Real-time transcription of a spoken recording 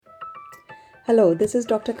Hello, this is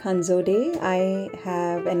Dr. Khanzode. I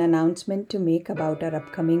have an announcement to make about our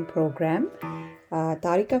upcoming program.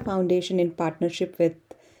 Tarika Foundation, in partnership with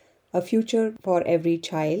A Future for Every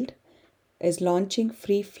Child, is launching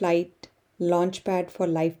Free Flight Launchpad for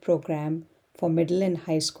Life program for middle and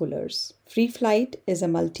high schoolers. Free Flight is a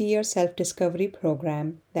multi-year self-discovery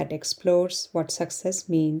program that explores what success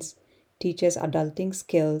means, teaches adulting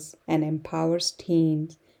skills, and empowers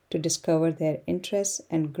teens to discover their interests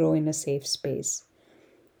and grow in a safe space.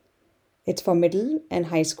 It's for middle and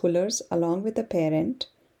high schoolers along with a parent,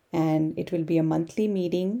 and it will be a monthly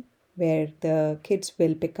meeting where the kids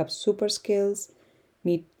will pick up super skills,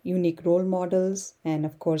 meet unique role models, and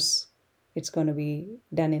of course, it's going to be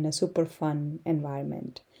done in a super fun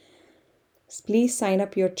environment. Please sign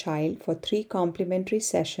up your child for 3 complimentary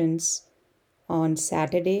sessions on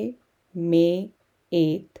Saturday, May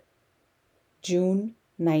 8th, June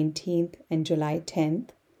 19th, and July 10th.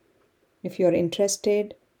 If you're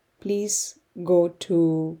interested, please go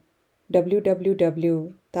to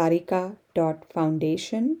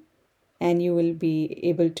www.tarika.foundation and you will be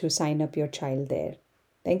able to sign up your child there.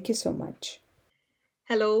 Thank you so much.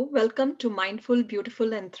 Hello, welcome to Mindful,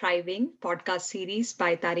 Beautiful, and Thriving podcast series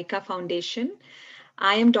by Tarika Foundation.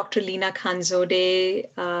 I am Dr. Leena Khanzode,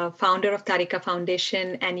 founder of Tarika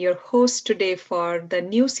Foundation, and your host today for the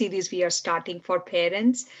new series we are starting for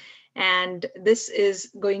parents. And this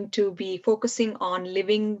is going to be focusing on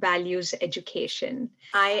living values education.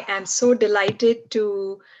 I am so delighted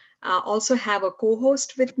to also have a co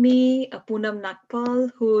host with me, Poonam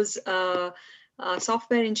Nakpal, who's a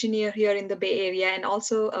software engineer here in the Bay Area and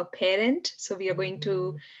also a parent. So we are going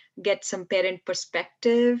to get some parent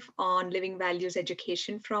perspective on living values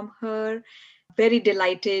education from her. Very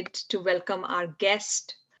delighted to welcome our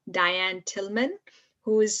guest, Diane Tillman,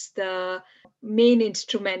 who is the main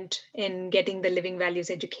instrument in getting the living values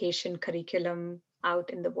education curriculum out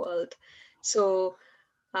in the world. So,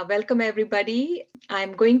 welcome everybody.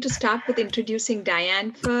 I'm going to start with introducing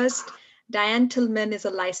Diane first. Diane Tillman is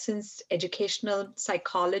a licensed educational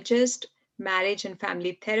psychologist, marriage and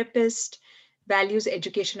family therapist, values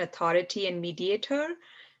education authority, and mediator.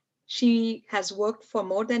 She has worked for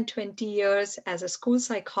more than 20 years as a school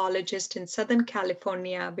psychologist in Southern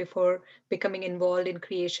California before becoming involved in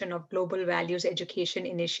creation of Global Values Education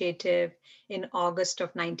Initiative in August of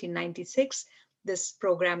 1996, this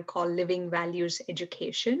program called Living Values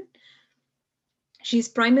Education. She's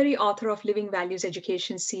primary author of Living Values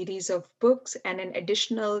Education series of books and an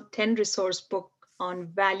additional 10 resource book on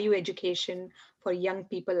value education for young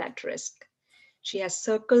people at risk. She has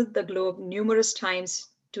circled the globe numerous times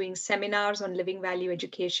doing seminars on living value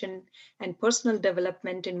education and personal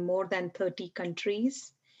development in more than 30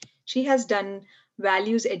 countries. She has done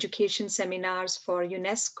values education seminars for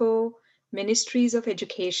UNESCO, ministries of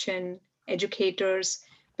education, educators,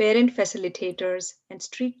 parent facilitators, and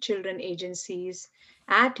street children agencies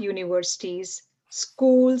at universities,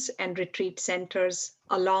 schools, and retreat centers,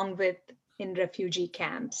 along with in refugee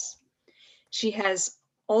camps. She has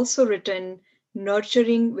also written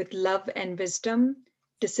Nurturing with Love and Wisdom,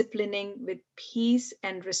 Disciplining with Peace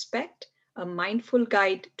and Respect, a mindful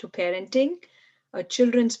guide to parenting, a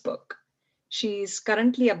children's book. She is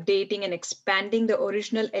currently updating and expanding the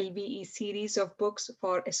original LVE series of books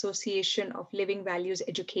for Association of Living Values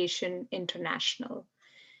Education International.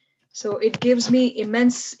 So it gives me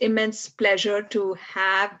immense pleasure to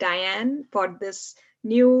have Diane for this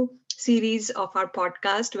new series of our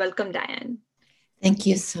podcast. Welcome, Diane. Thank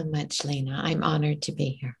you so much, Lena. I'm honored to be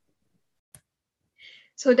here.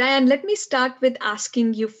 So, Diane, let me start with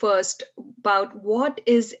asking you first about what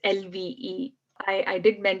is LVE? I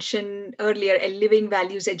did mention earlier a living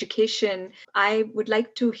values education. I would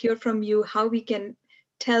like to hear from you how we can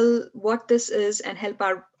tell what this is and help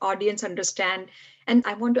our audience understand. And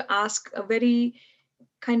I want to ask a very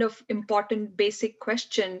kind of important basic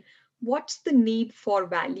question. What's the need for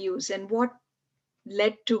values and what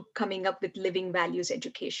led to coming up with living values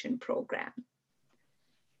education program?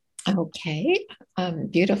 Okay,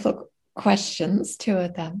 beautiful questions, two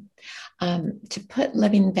of them. To put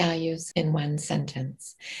living values in one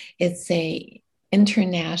sentence, it's a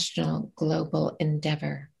international global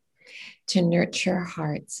endeavor to nurture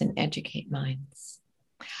hearts and educate minds.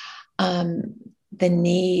 The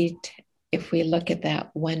need, if we look at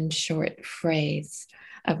that one short phrase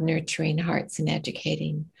of nurturing hearts and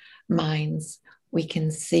educating minds, we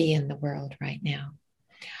can see in the world right now.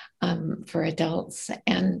 For adults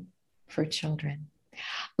and for children.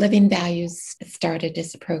 Living Values started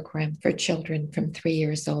as a program for children from 3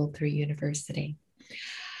 years old through university.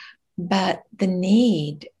 But the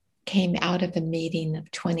need came out of a meeting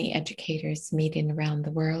of 20 educators meeting around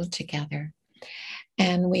the world together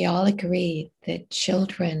And we all agreed that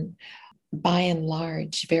children, by and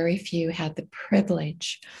large, very few had the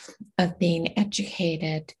privilege of being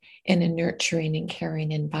educated in a nurturing and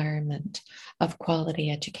caring environment of quality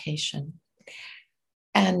education.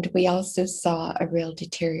 And we also saw a real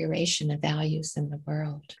deterioration of values in the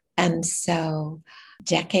world. And so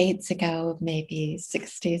decades ago, maybe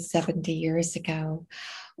 60, 70 years ago,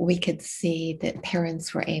 we could see that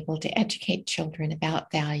parents were able to educate children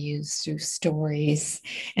about values through stories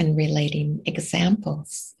and relating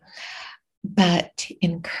examples. But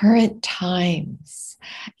in current times,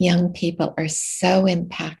 young people are so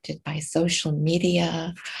impacted by social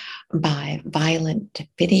media, by violent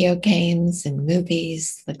video games and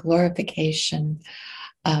movies, the glorification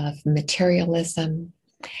of materialism.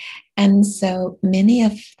 And so many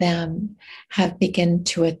of them have begun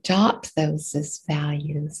to adopt those as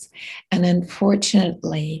values, and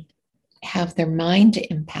unfortunately have their mind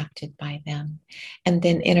impacted by them, and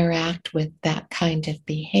then interact with that kind of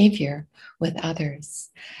behavior with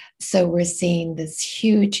others. So we're seeing this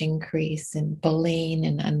huge increase in bullying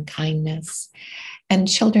and unkindness, and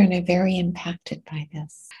children are very impacted by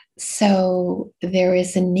this. So there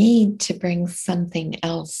is a need to bring something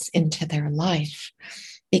else into their life,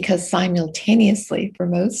 because simultaneously, for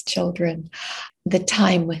most children, the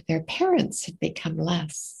time with their parents had become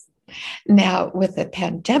less. Now, with the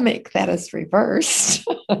pandemic, that is reversed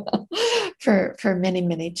for many,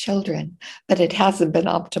 many children, but it hasn't been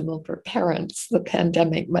optimal for parents, the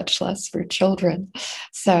pandemic, much less for children.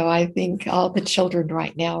 So I think all the children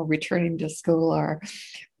right now returning to school are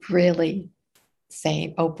really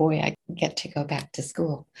saying, oh boy, I get to go back to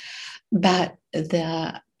school. But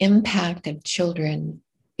the impact of children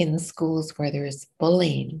in schools where there's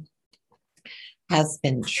bullying has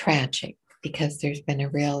been tragic, because there's been a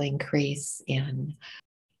real increase in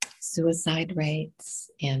suicide rates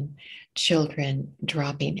and children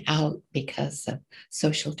dropping out because of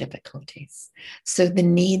social difficulties. So the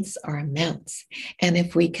needs are immense. And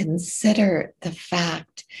if we consider the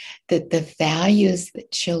fact that the values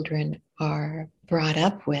that children are brought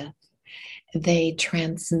up with, they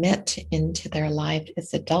transmit into their life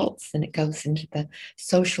as adults, and it goes into the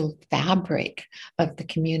social fabric of the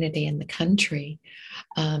community and the country,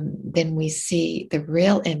 then we see the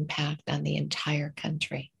real impact on the entire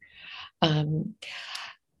country.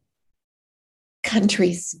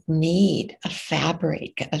 Countries need a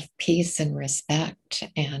fabric of peace and respect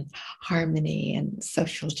and harmony and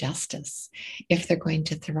social justice if they're going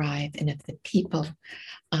to thrive, and if the people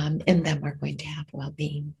in them are going to have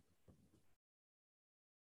well-being.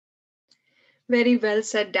 Very well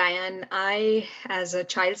said, Diane. I, as a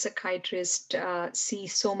child psychiatrist, see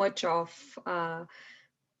so much of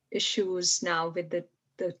issues now with the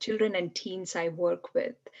children and teens I work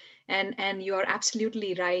with. And you're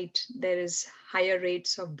absolutely right. There is higher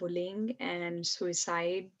rates of bullying and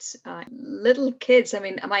suicides. Little kids, I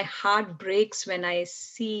mean, my heart breaks when I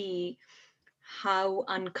see how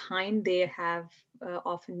unkind they have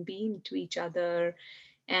often been to each other,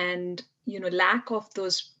 and lack of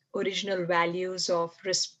those original values of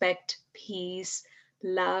respect, peace,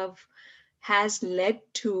 love has led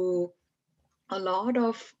to a lot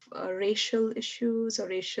of racial issues or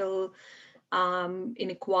racial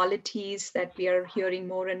inequalities that we are hearing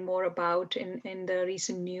more and more about in the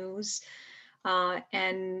recent news.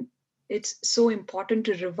 And it's so important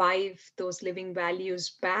to revive those living values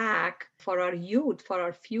back for our youth, for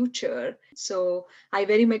our future. So I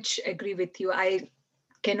very much agree with you. I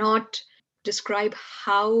cannot describe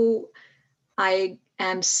how I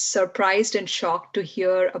am surprised and shocked to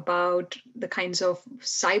hear about the kinds of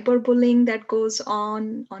cyberbullying that goes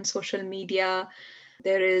on social media.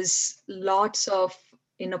 There is lots of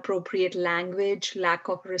inappropriate language, lack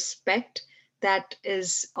of respect that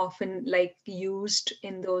is often like used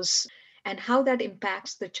in those, and how that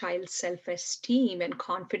impacts the child's self-esteem and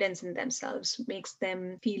confidence in themselves, makes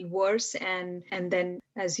them feel worse. And then,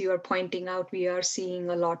 as you are pointing out, we are seeing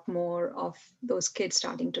a lot more of those kids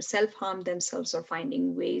starting to self-harm themselves or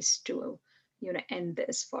finding ways to end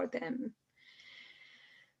this for them.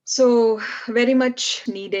 So very much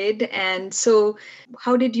needed. And so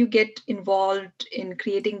how did you get involved in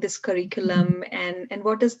creating this curriculum, and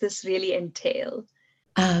what does this really entail?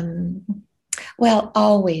 Well,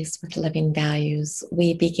 always with living values.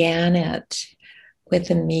 We began it with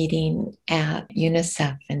a meeting at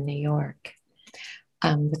UNICEF in New York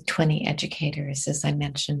with 20 educators, as I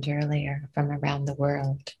mentioned earlier, from around the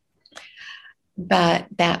world. But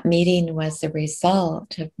that meeting was a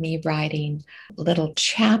result of me writing a little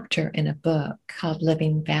chapter in a book called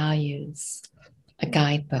Living Values, a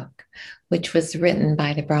guidebook, which was written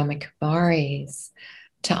by the Brahma Kumaris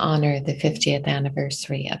to honor the 50th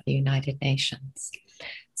anniversary of the United Nations.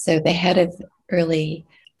 So the head of early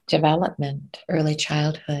development, early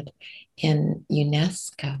childhood in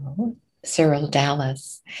UNESCO, Cyril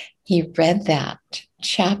Dallas, he read that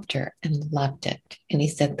chapter and loved it. And he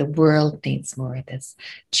said, the world needs more of this.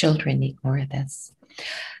 Children need more of this.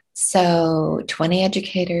 So 20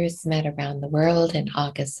 educators met around the world in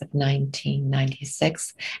August of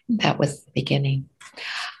 1996. That was the beginning.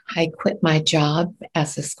 I quit my job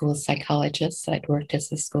as a school psychologist. I'd worked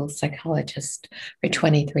as a school psychologist for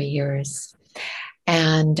 23 years.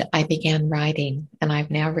 And I began writing, and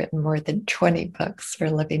I've now written more than 20 books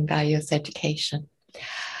for living values education.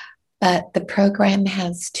 But the program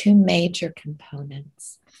has two major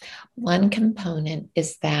components. One component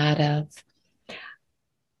is that of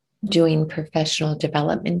doing professional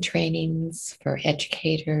development trainings for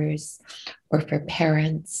educators or for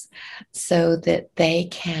parents so that they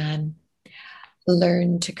can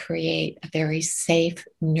learn to create a very safe,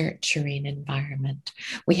 nurturing environment.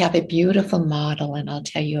 We have a beautiful model, and I'll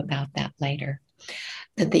tell you about that later.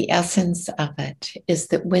 But the essence of it is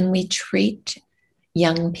that when we treat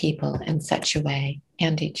young people in such a way,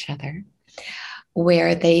 and each other,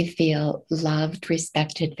 where they feel loved,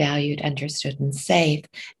 respected, valued, understood, and safe,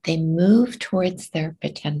 they move towards their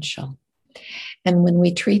potential. And when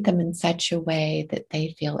we treat them in such a way that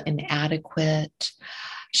they feel inadequate,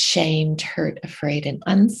 shamed, hurt, afraid, and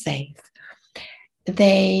unsafe,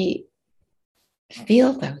 they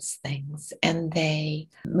feel those things and they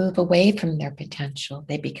move away from their potential.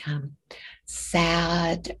 They become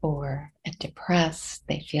sad or depressed,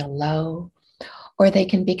 they feel low, or they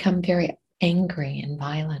can become very angry and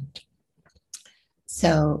violent.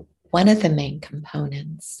 So one of the main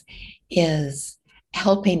components is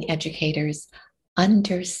helping educators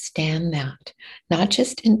understand that, not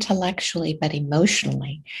just intellectually, but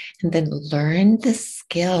emotionally, and then learn the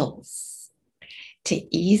skills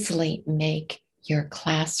to easily make your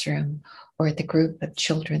classroom or the group of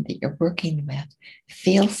children that you're working with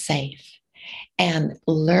feel safe, and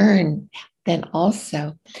learn then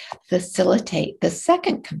also facilitate the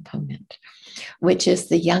second component, which is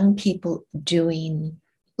the young people doing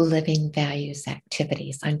living values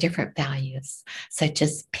activities on different values, such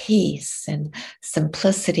as peace and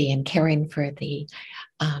simplicity and caring for the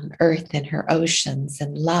earth and her oceans,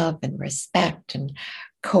 and love and respect and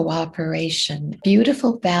cooperation.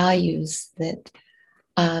 Beautiful values that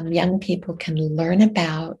young people can learn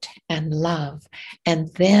about and love,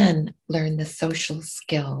 and then learn the social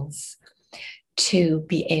skills to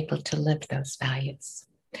be able to live those values.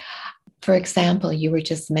 For example, you were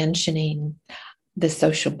just mentioning the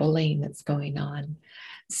social bullying that's going on.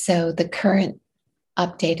 So the current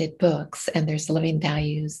updated books, and there's living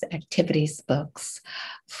values activities books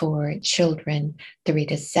for children 3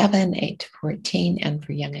 to 7, 8 to 14, and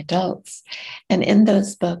for young adults. And in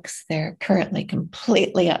those books, they're currently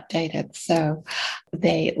completely updated. So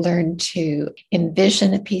they learn to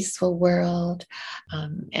envision a peaceful world,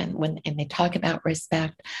 and they talk about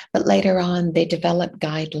respect. But later on, they develop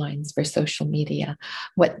guidelines for social media,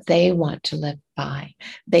 what they want to live by.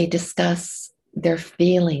 They discuss their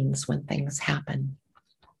feelings when things happen.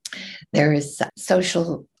 There is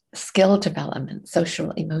social skill development,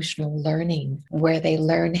 social emotional learning, where they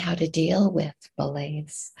learn how to deal with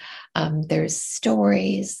bullies. There's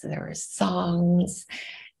stories, there are songs,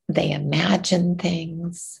 they imagine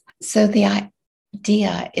things. So the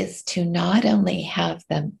idea is to not only have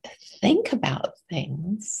them think about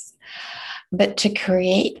things, but to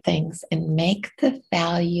create things and make the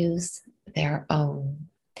values their own.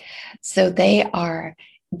 So they are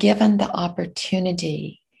given the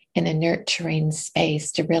opportunity in a nurturing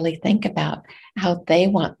space to really think about how they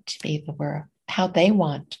want to be the world, how they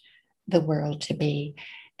want the world to be,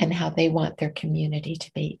 and how they want their community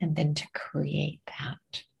to be, and then to create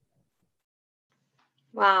that.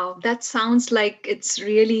 Wow, that sounds like it's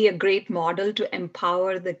really a great model to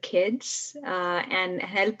empower the kids and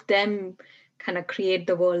help them kind of create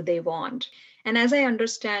the world they want. And as I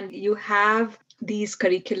understand, you have these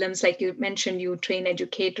curriculums, like you mentioned, you train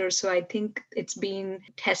educators. So I think it's being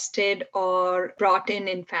tested or brought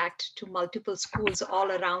in fact, to multiple schools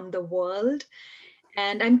all around the world.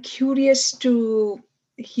 And I'm curious to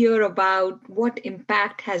hear about what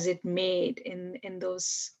impact has it made in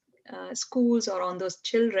those schools or on those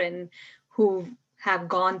children who have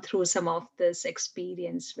gone through some of this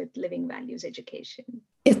experience with living values education.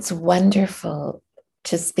 It's wonderful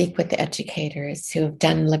to speak with educators who have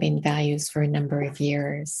done living values for a number of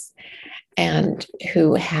years and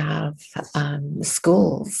who have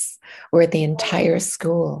schools where the entire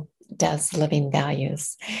school does Living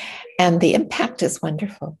Values, and the impact is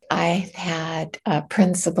wonderful. I've had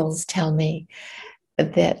principals tell me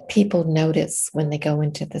that people notice when they go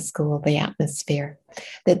into the school, the atmosphere,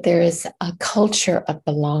 that there is a culture of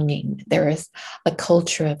belonging. There is a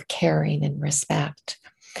culture of caring and respect.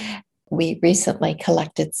 We recently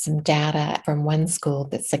collected some data from one school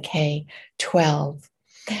that's a K-12,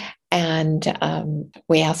 and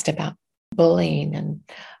we asked about bullying and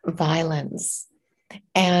violence.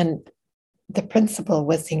 And the principal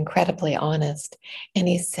was incredibly honest. And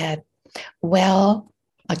he said, well,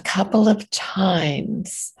 a couple of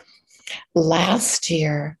times last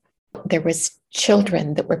year, there was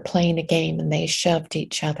children that were playing a game and they shoved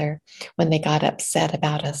each other when they got upset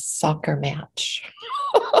about a soccer match.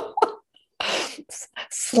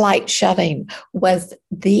 Slight shoving was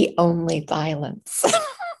the only violence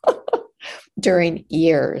during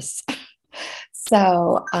years.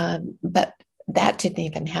 So, but that didn't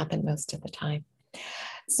even happen most of the time.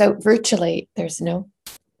 So virtually there's no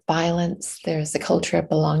violence. There's a culture of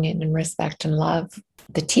belonging and respect and love.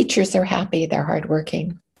 The teachers are happy, they're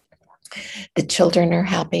hardworking. The children are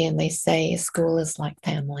happy and they say school is like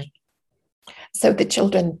family. So the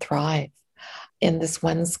children thrive. In this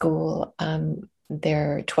one school,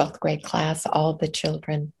 their 12th grade class, all the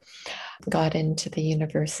children got into the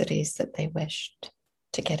universities that they wished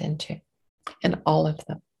to get into, and all of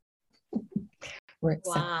them were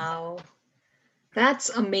accepted. Wow, that's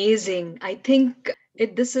amazing. I think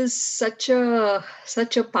this is such a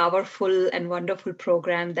powerful and wonderful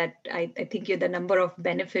program that I think the number of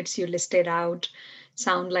benefits you listed out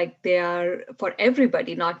sound like they are for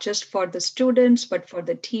everybody, not just for the students, but for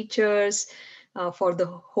the teachers, for the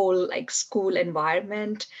whole school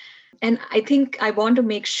environment. And I think I want to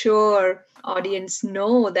make sure audience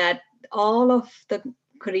know that all of the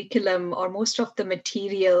curriculum or most of the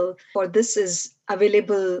material for this is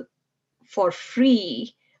available for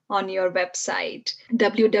free on your website,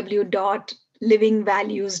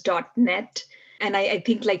 www.livingvalues.net. And I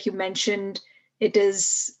think, like you mentioned, it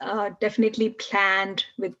is definitely planned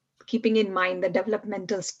with keeping in mind the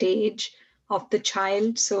developmental stage of the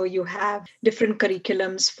child. So you have different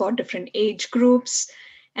curriculums for different age groups.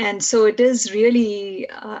 And so it is really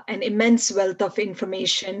an immense wealth of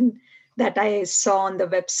information that I saw on the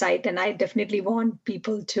website. And I definitely want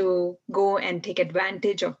people to go and take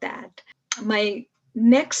advantage of that. My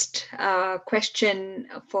next question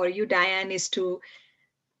for you, Diane, is to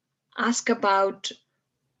ask about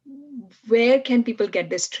where can people get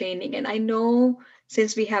this training? And I know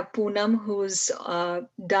since we have Poonam, who's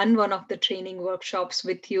done one of the training workshops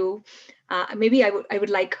with you, maybe I would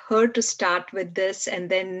like her to start with this, and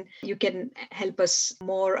then you can help us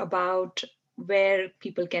more about where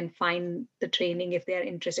people can find the training if they are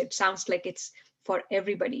interested. It sounds like it's for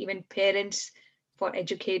everybody, even parents, for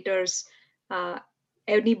educators.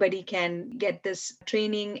 Anybody can get this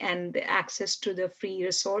training and the access to the free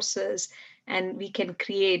resources, and we can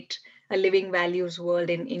create a living values world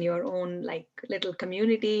in your own little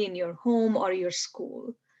community, in your home or your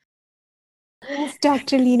school. Yes,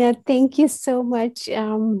 Dr. Leena, thank you so much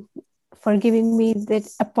for giving me that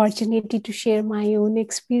opportunity to share my own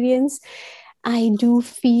experience. I do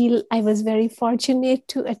feel I was very fortunate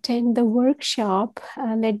to attend the workshop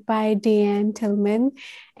led by Diane Tillman,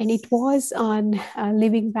 and it was on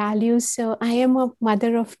living values. So I am a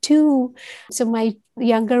mother of two. So my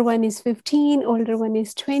younger one is 15, older one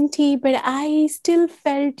is 20, but I still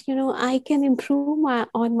felt, I can improve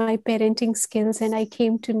on my parenting skills. And I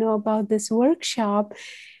came to know about this workshop.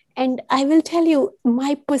 And I will tell you,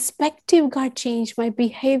 my perspective got changed, my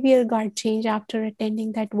behavior got changed after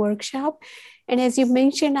attending that workshop. And as you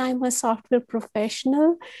mentioned, I'm a software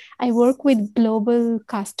professional. I work with global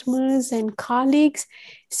customers and colleagues.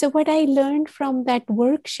 So what I learned from that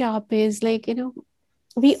workshop is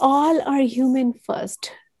we all are human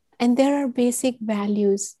first, and there are basic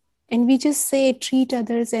values. And we just say, treat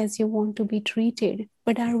others as you want to be treated.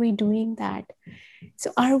 But are we doing that?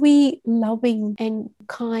 So are we loving and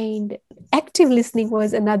kind? Active listening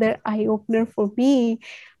was another eye-opener for me.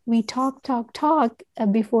 We talk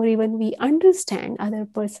before even we understand other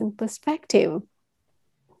person's perspective.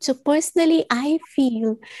 So personally, I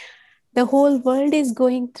feel the whole world is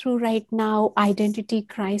going through right now identity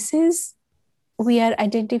crisis. We are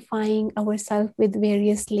identifying ourselves with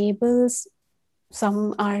various labels.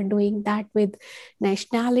 Some are doing that with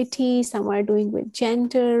nationality, some are doing with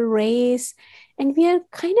gender, race, and we are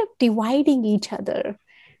kind of dividing each other.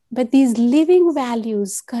 But these living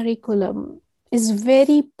values curriculum is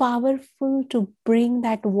very powerful to bring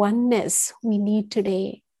that oneness we need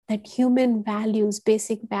today, that human values,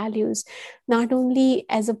 basic values, not only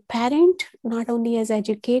as a parent, not only as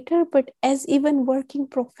educator, but as even working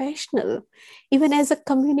professional, even as a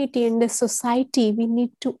community and a society. We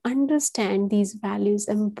need to understand these values,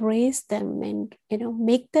 embrace them, and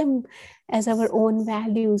make them as our own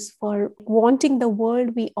values for wanting the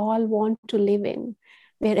world we all want to live in,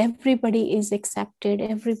 where everybody is accepted,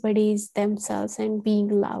 everybody is themselves and being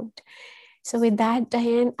loved. So with that,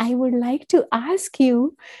 Diane, I would like to ask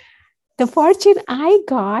you, the fortune I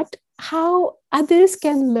got, how others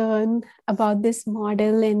can learn about this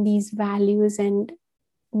model and these values and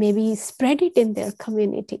maybe spread it in their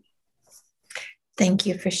community. Thank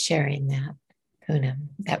you for sharing that, Poonam.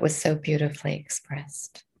 That was so beautifully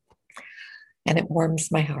expressed. And it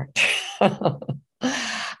warms my heart.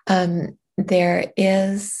 There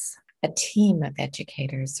is a team of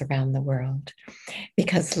educators around the world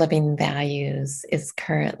because Living Values is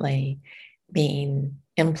currently being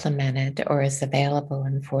implemented or is available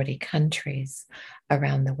in 40 countries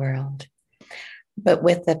around the world. But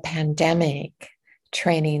with the pandemic,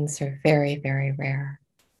 trainings are very, very rare.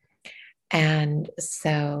 And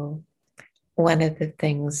so one of the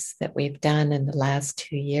things that we've done in the last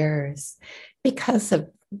 2 years, because of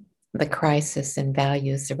the crisis in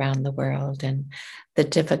values around the world and the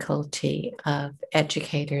difficulty of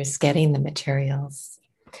educators getting the materials,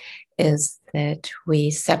 is that we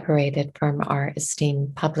separated from our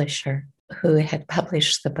esteemed publisher who had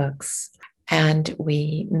published the books, and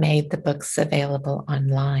we made the books available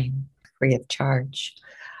online free of charge.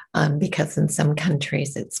 Because in some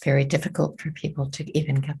countries it's very difficult for people to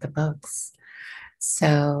even get the books.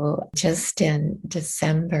 So just in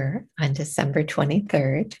December, on December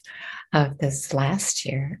 23rd of this last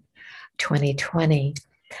year, 2020,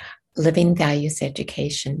 Living Values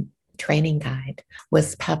Education Training Guide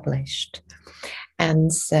was published.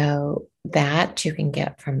 And so that you can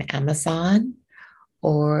get from Amazon,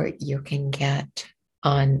 or you can get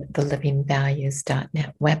on the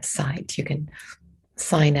livingvalues.net website. You can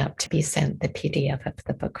sign up to be sent the PDF of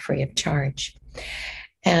the book free of charge.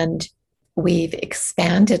 And we've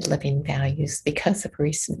expanded Living Values because of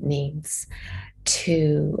recent needs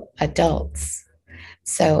to adults.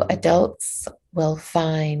 So adults will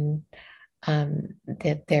find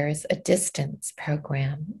that there's a distance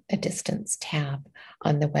program, a distance tab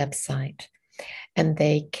on the website. And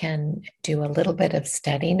they can do a little bit of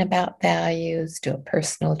studying about values, do a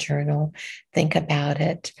personal journal, think about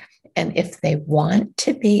it. And if they want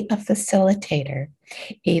to be a facilitator,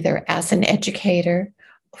 either as an educator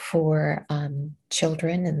for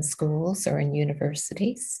children in schools or in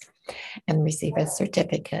universities and receive a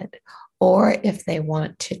certificate, or if they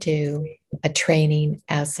want to do a training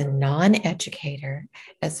as a non-educator,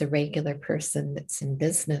 as a regular person that's in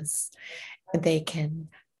business, they can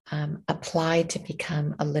apply to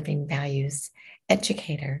become a Living Values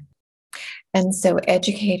educator. And so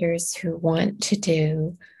educators who want to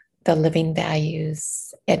do the Living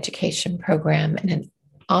Values education program in an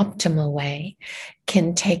optimal way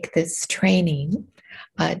can take this training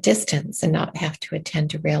distance and not have to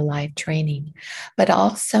attend a real life training. But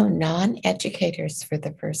also non-educators for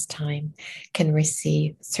the first time can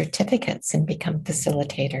receive certificates and become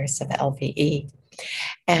facilitators of LVE.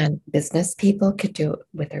 And business people could do it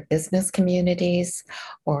with their business communities,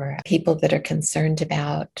 or people that are concerned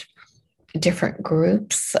about different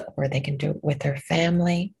groups, or they can do it with their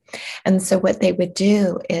family. And so what they would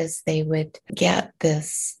do is they would get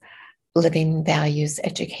this Living Values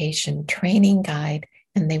Education Training Guide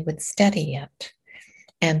and they would study it.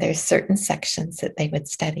 And there's certain sections that they would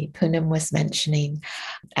study. Poonam was mentioning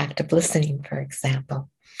active listening, for example.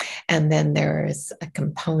 And then there's a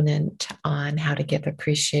component on how to give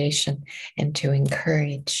appreciation and to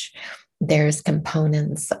encourage. There's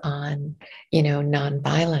components on,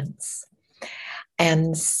 nonviolence.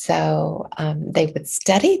 And so they would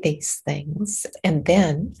study these things, and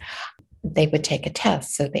then they would take a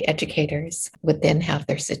test. So the educators would then have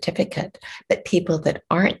their certificate. But people that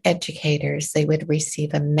aren't educators, they would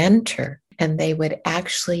receive a mentor, and they would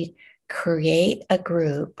actually create a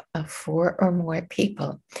group of 4 or more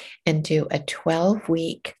people and do a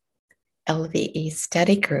 12-week LVE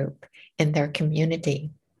study group in their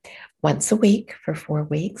community once a week for 4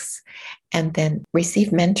 weeks, and then receive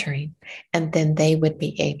mentoring. And then they would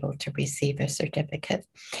be able to receive a certificate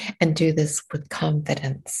and do this with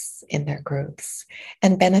confidence in their groups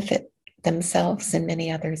and benefit themselves and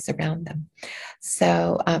many others around them.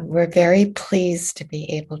 So we're very pleased to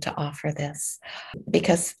be able to offer this,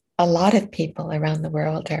 because a lot of people around the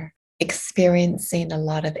world are experiencing a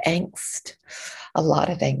lot of angst, a lot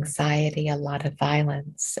of anxiety, a lot of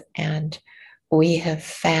violence. And we have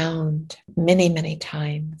found many, many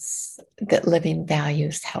times that living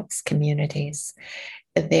values helps communities.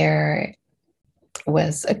 There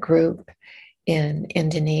was a group in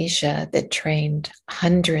Indonesia that trained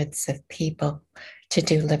hundreds of people to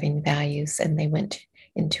do living values, and they went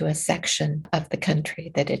into a section of the country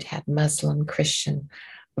that had had Muslim, Christian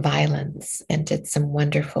violence and did some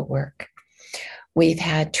wonderful work. We've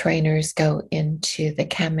had trainers go into the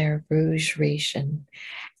Khmer Rouge region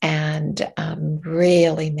and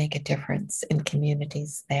really make a difference in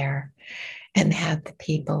communities there and have the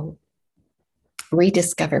people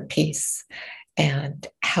rediscover peace and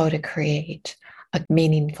how to create a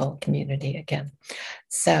meaningful community again.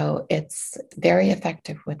 So it's very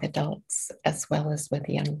effective with adults as well as with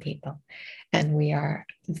young people. And we are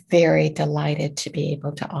very delighted to be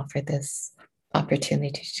able to offer this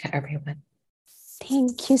opportunity to everyone.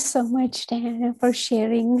 Thank you so much, Diana, for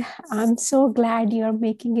sharing. I'm so glad you're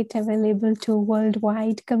making it available to a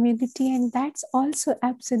worldwide community, and that's also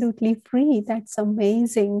absolutely free. That's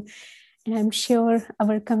amazing. And I'm sure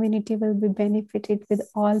our community will be benefited with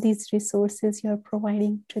all these resources you're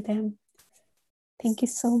providing to them. Thank you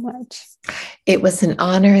so much. It was an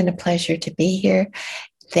honor and a pleasure to be here.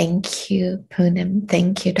 Thank you, Poonam.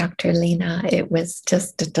 Thank you, Dr. Leena. It was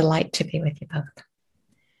just a delight to be with you both.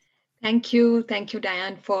 Thank you,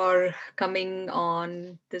 Diane, for coming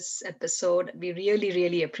on this episode. We really,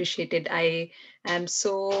 really appreciate it. I am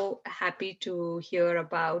so happy to hear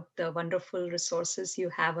about the wonderful resources you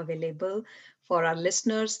have available for our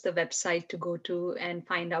listeners. The website to go to and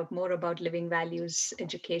find out more about Living Values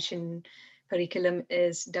education curriculum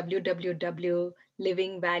is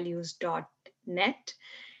www.livingvalues.net.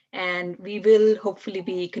 And we will hopefully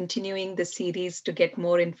be continuing the series to get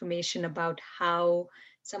more information about how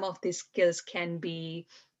some of these skills can be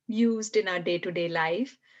used in our day-to-day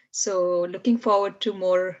life. So looking forward to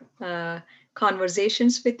more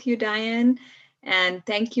conversations with you, Diane. And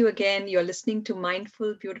thank you again. You're listening to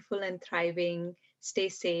Mindful, Beautiful, and Thriving. Stay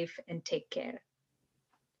safe and take care.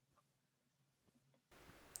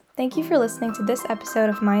 Thank you for listening to this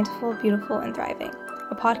episode of Mindful, Beautiful, and Thriving,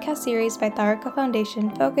 a podcast series by Tharaka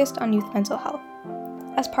Foundation focused on youth mental health.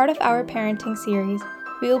 As part of our parenting series,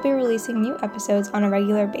 we will be releasing new episodes on a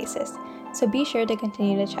regular basis, so be sure to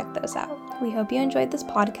continue to check those out. We hope you enjoyed this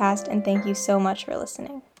podcast, and thank you so much for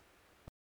listening.